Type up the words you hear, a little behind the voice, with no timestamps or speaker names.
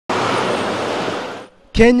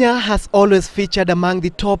Kenya has always featured among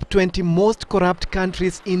the top 20 most corrupt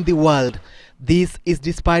countries in the world. This is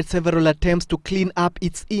despite several attempts to clean up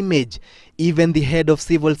its image. Even the head of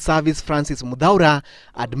civil service, Francis Mudhaura,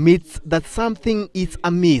 admits that something is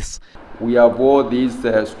amiss. We have all these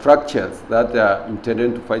structures that are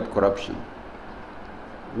intended to fight corruption.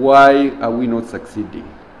 Why are we not succeeding?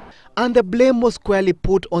 And the blame was squarely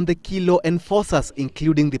put on the key law enforcers,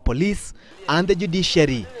 including the police and the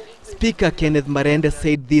judiciary. Speaker Kenneth Marende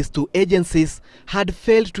said these two agencies had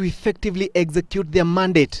failed to effectively execute their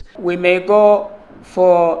mandate. We may go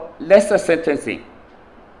for lesser sentencing,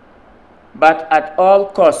 but at all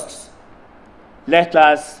costs, let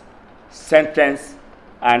us sentence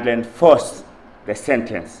and enforce the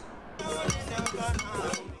sentence.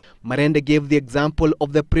 Marende gave the example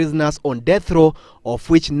of the prisoners on death row, of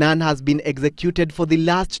which none has been executed for the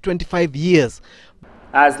last 25 years.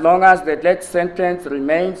 As long as the death sentence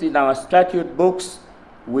remains in our statute books,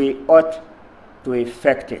 we ought to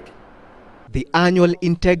effect it. The annual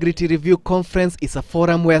Integrity Review Conference is a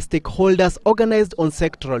forum where stakeholders organized on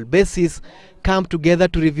sectoral basis come together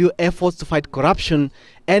to review efforts to fight corruption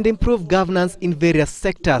and improve governance in various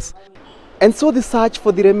sectors. And so the search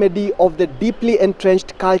for the remedy of the deeply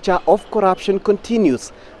entrenched culture of corruption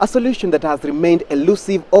continues, a solution that has remained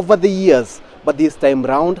elusive over the years. But this time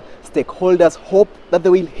round, stakeholders hope that they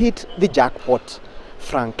will hit the jackpot.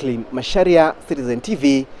 Franklin Masharia, Citizen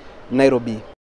TV, Nairobi.